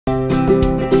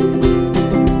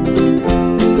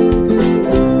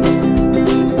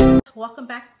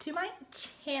back to my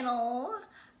channel.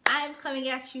 I'm coming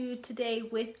at you today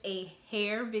with a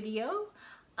hair video.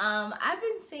 I've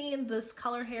been seeing this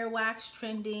color hair wax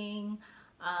trending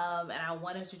and I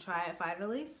wanted to try it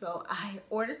finally, so I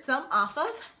ordered some off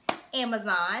of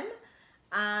Amazon.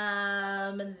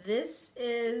 This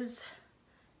is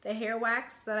the hair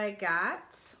wax that I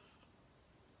got.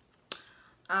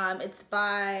 It's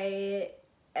by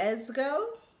Ezgo.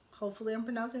 Hopefully I'm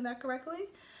pronouncing that correctly.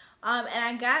 And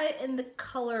I got it in the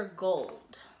color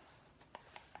gold.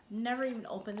 Never even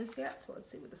opened this yet, so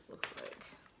let's see what this looks like.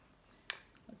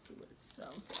 Let's see what it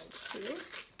smells like too.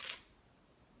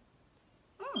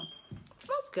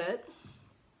 Smells good.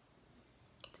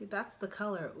 See, that's the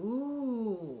color.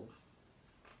 Ooh.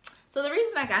 So the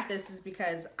reason I got this is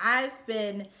because I've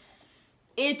been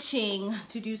itching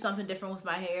to do something different with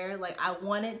my hair. Like, I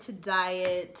wanted to dye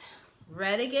it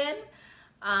red again.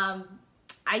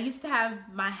 I used to have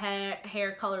my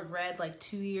hair colored red like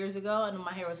 2 years ago, and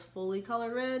my hair was fully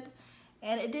colored red,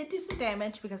 and it did do some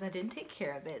damage because I didn't take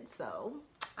care of it, so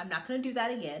I'm not going to do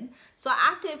that again. So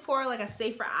I opted for like a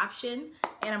safer option,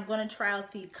 and I'm going to try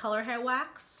out the color hair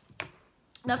wax.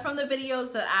 Now, from the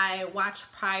videos that I watched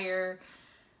prior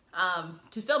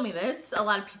to filming this, a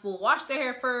lot of people wash their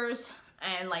hair first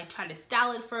and like try to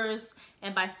style it first,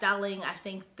 and by styling I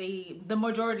think the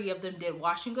majority of them did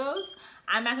wash and goes.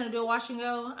 I'm not gonna do a wash and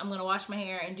go. I'm gonna wash my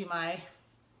hair and do my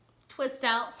twist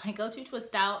out, my go-to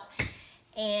twist out,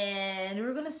 and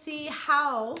we're gonna see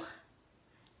how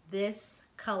this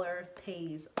color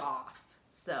pays off.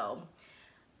 So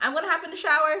I'm gonna hop in the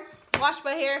shower, wash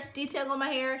my hair, detail on my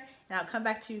hair, and I'll come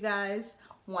back to you guys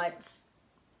once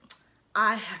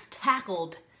I have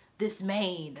tackled this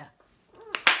mane.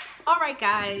 All right,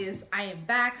 guys, I am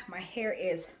back. My hair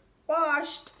is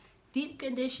washed, deep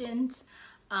conditioned,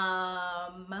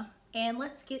 and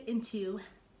let's get into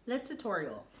the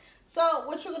tutorial. So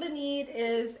what you're gonna need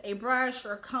is a brush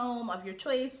or comb of your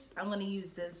choice. I'm gonna use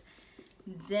this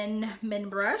Zenman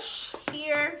brush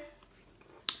here.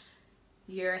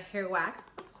 Your hair wax,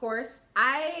 of course.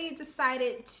 I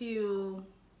decided to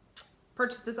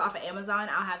purchase this off of Amazon.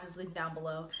 I'll have this link down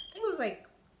below. I think it was like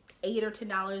 $8 or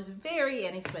 $10, very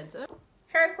inexpensive.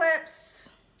 Hair clips,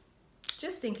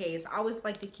 just in case. I always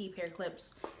like to keep hair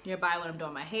clips nearby when I'm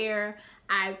doing my hair.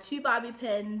 I have 2 bobby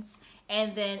pins,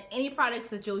 and then any products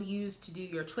that you'll use to do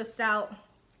your twist out.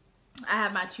 I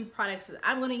have my 2 products that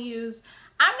I'm gonna use.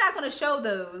 I'm not gonna show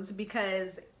those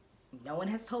because no one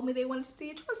has told me they wanted to see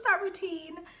a twist out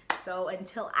routine. So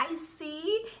until I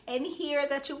see and hear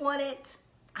that you want it,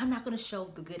 I'm not gonna show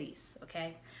the goodies,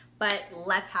 okay? But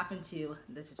let's hop into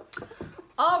the tutorial.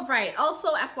 All right,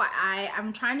 also FYI,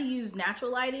 I'm trying to use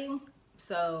natural lighting,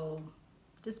 so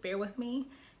just bear with me.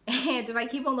 And if I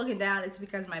keep on looking down, it's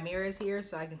because my mirror is here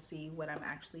so I can see what I'm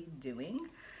actually doing.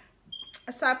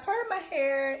 So I parted my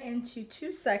hair into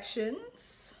 2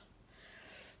 sections.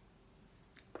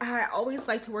 I always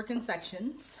like to work in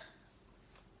sections.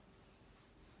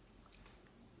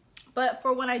 But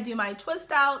for when I do my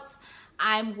twist outs,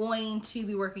 I'm going to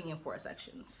be working in 4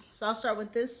 sections. So I'll start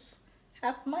with this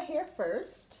half of my hair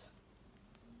first.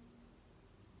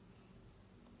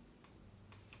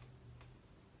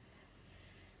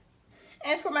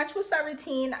 And for my twist out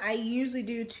routine, I usually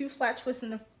do 2 flat twists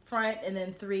in the front and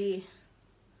then 3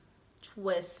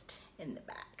 twists in the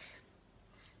back.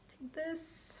 Take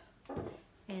this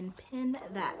and pin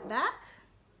that back.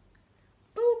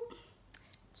 Boop.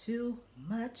 Too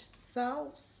much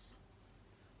sauce.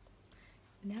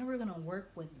 Now we're gonna work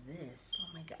with this.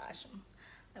 Oh my gosh,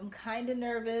 I'm kind of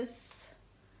nervous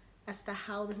as to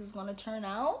how this is gonna turn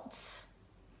out.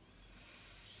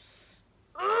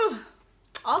 Ugh.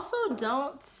 Also,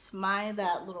 don't mind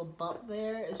that little bump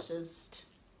there. It's just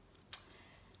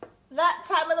that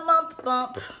time of the month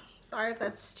bump. Sorry if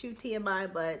that's too TMI,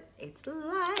 but it's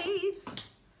life.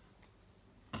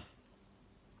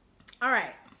 All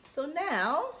right, so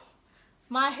now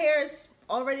my hair is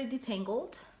already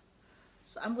detangled.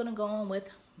 So I'm gonna go on with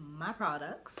my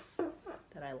products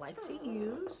that I like to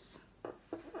use.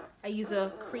 I use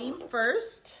a cream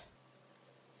first.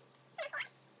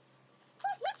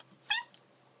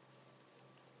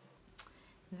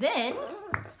 Then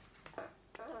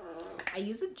I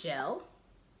use a gel.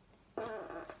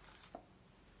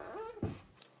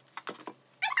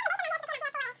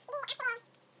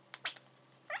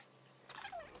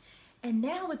 And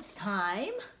now it's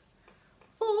time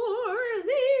for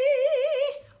the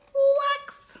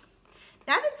wax.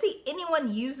 Now, I didn't see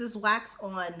anyone use this wax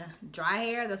on dry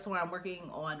hair. That's why I'm working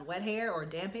on wet hair or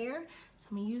damp hair. So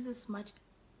I'm gonna use this much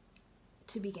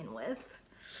to begin with.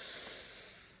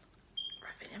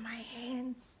 Rub it in my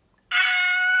hands. Ah!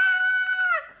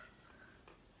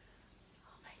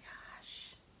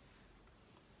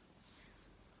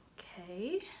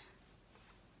 Okay.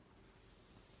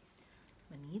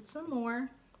 I need some more.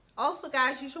 Also,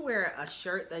 guys, you should wear a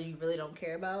shirt that you really don't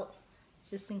care about,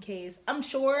 just in case. I'm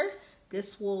sure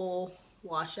this will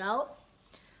wash out,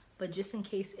 but just in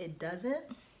case it doesn't.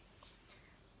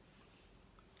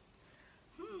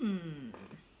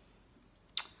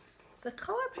 The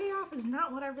color payoff is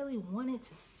not what I really wanted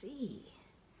to see.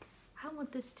 I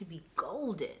want this to be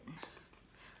golden.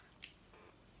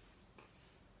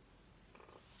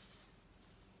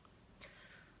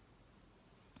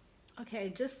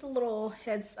 Okay, just a little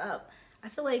heads up. I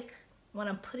feel like when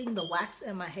I'm putting the wax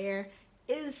in my hair,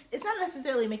 it's not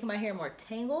necessarily making my hair more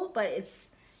tangled, but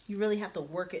you really have to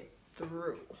work it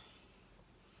through.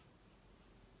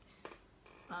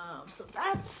 So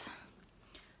that's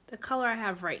the color I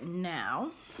have right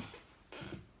now.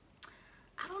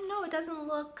 I don't know, it doesn't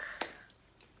look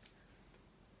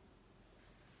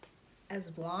as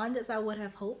blonde as I would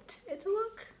have hoped it to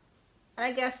look. And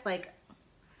I guess like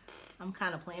I'm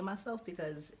kind of playing myself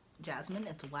because Jasmine,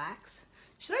 it's wax.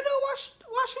 Should I do a wash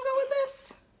and go with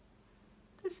this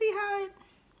to see how it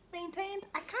maintains?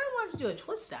 I kind of wanted to do a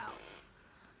twist out,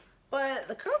 but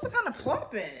the curls are kind of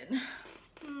plumping.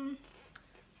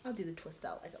 I'll do the twist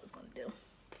out like I was gonna do.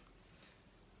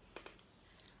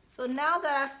 So now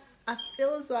that I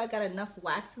feel as though I got enough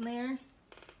wax in there,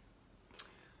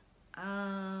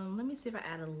 let me see if I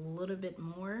add a little bit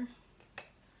more,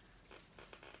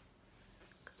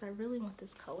 because I really want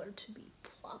this color to be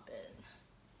plopping.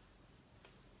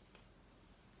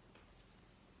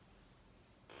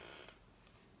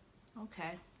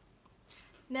 Okay,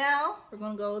 now we're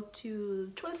gonna go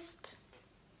to twist,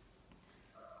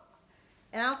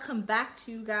 and I'll come back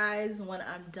to you guys when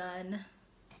I'm done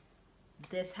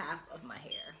this half of my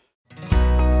hair.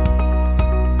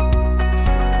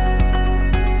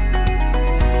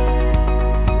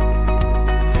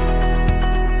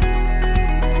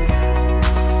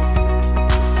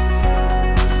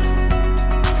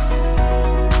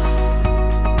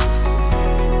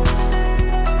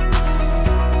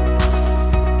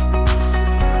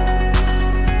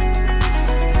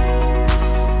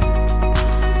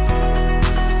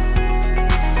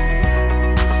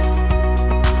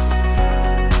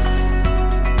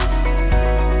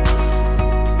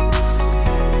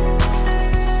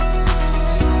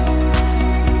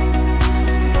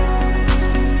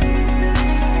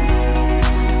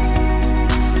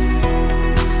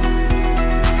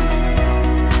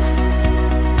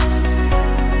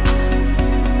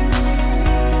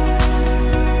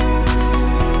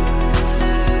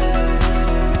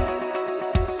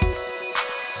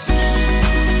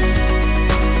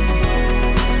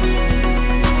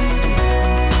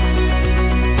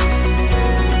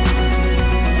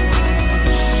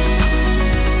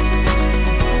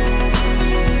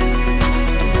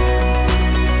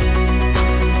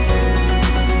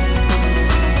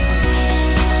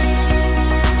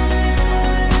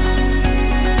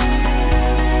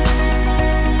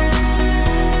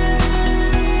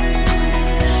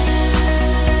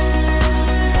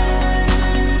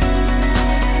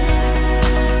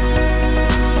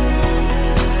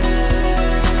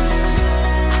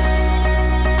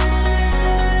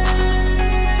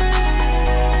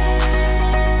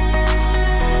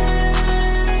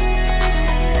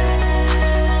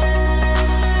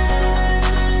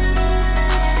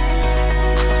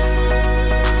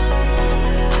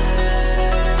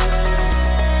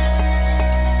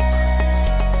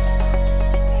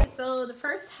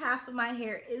 My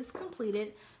hair is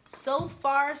completed. So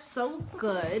far, so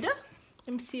good. Let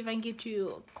me see if I can get you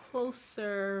a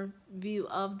closer view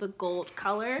of the gold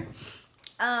color.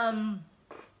 I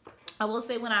will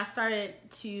say when I started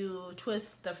to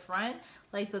twist the front,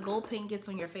 like the gold paint gets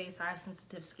on your face. I have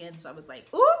sensitive skin, so I was like,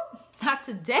 ooh, not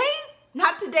today.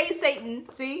 Not today, Satan.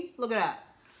 See, look at that.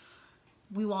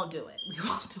 We won't do it. We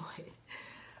won't do it.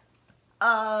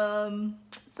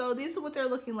 So these are what they're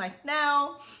looking like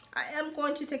now. I am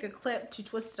going to take a clip to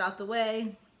twist it out the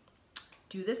way,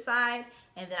 do this side,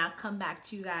 and then I'll come back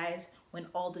to you guys when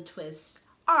all the twists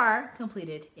are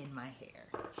completed in my hair.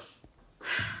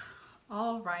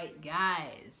 All right,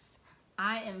 guys,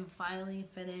 I am finally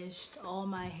finished all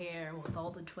my hair with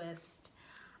all the twists.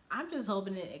 I'm just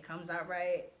hoping that it comes out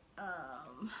right.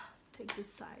 Take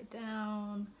this side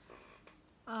down.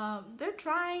 They're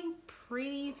drying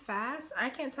pretty fast. I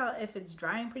can't tell if it's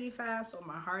drying pretty fast or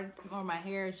my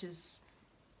hair is just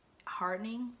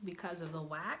hardening because of the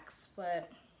wax, but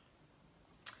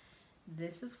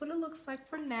this is what it looks like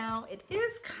for now. It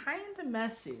is kind of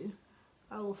messy.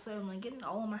 Oh, so I'm getting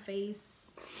all on my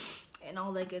face and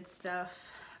all that good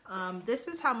stuff. This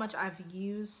is how much I've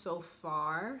used so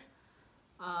far.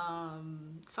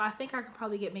 So I think I could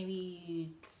probably get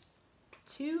maybe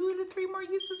 2 to 3 more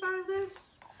uses out of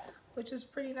this, which is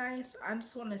pretty nice. I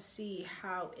just want to see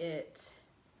how it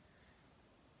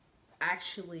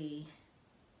actually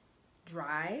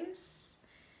dries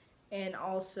and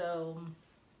also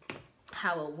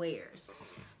how it wears.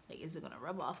 Like, is it gonna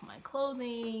rub off my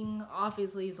clothing?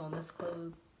 Obviously it's on this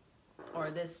clothes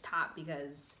or this top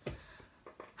because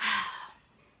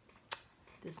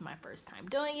this is my first time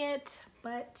doing it,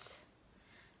 but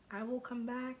I will come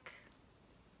back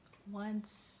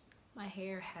once my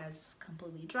hair has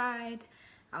completely dried.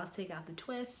 I'll take out the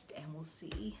twist and we'll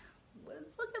see what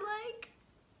it's looking like.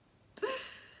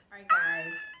 Alright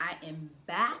guys, I am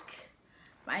back.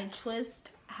 My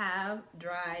twists have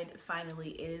dried finally.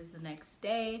 It is the next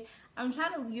day. I'm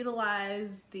trying to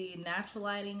utilize the natural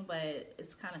lighting, but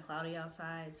it's kind of cloudy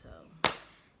outside, so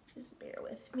just bear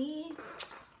with me.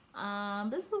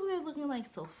 This is what they're looking like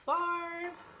so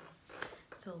far.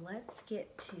 So let's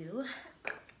get to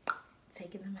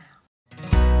taking them out.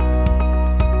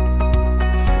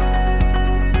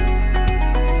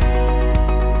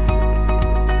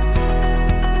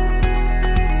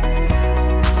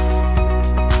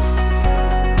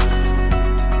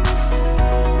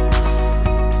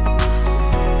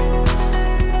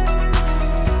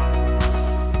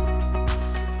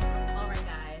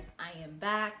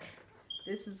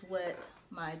 This is what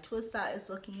my twist out is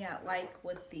looking at like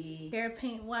with the hair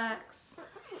paint wax.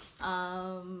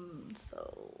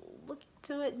 So look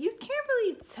into it. You can't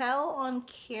really tell on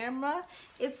camera.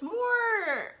 It's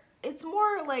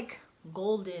more like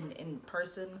golden in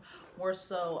person, more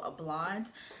so a blonde.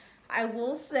 I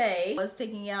will say, I was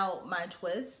taking out my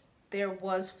twist, there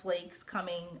was flakes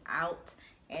coming out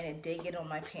and it did get on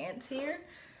my pants here.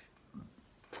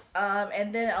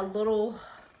 And then a little,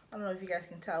 I don't know if you guys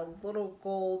can tell, little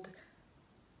gold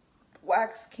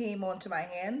wax came onto my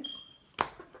hands,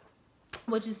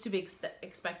 which is to be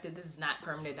expected. This is not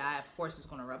permanent dye. Of course, it's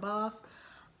going to rub off.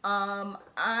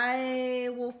 I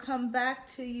will come back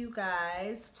to you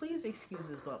guys. Please excuse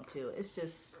this bump too. It's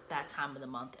just that time of the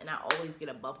month, and I always get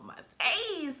a bump on my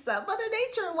face. Mother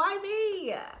Nature, why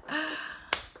me?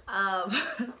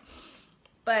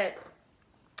 But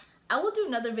I will do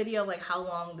another video of like how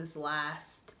long this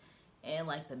lasts and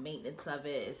like the maintenance of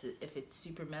it, if it's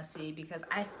super messy, because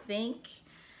I think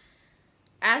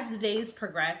as the days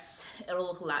progress it'll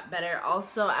look a lot better.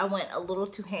 Also, I went a little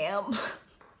too ham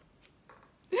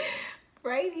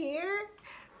right here,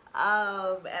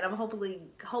 and I'm hopefully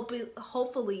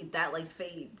that like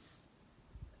fades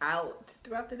out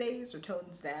throughout the days or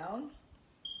tones down.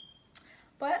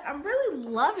 But I'm really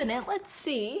loving it. Let's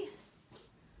see.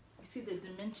 You see the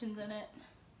dimensions in it.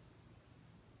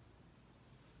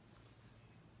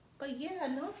 But yeah,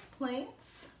 no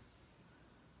complaints.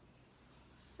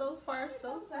 So far,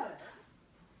 so good.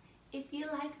 If you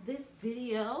like this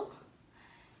video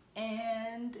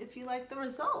and if you like the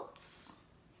results,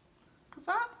 because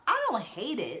I don't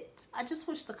hate it. I just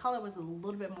wish the color was a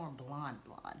little bit more blonde,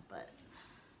 but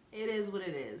it is what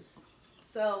it is.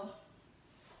 So,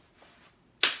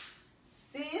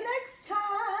 see you next time.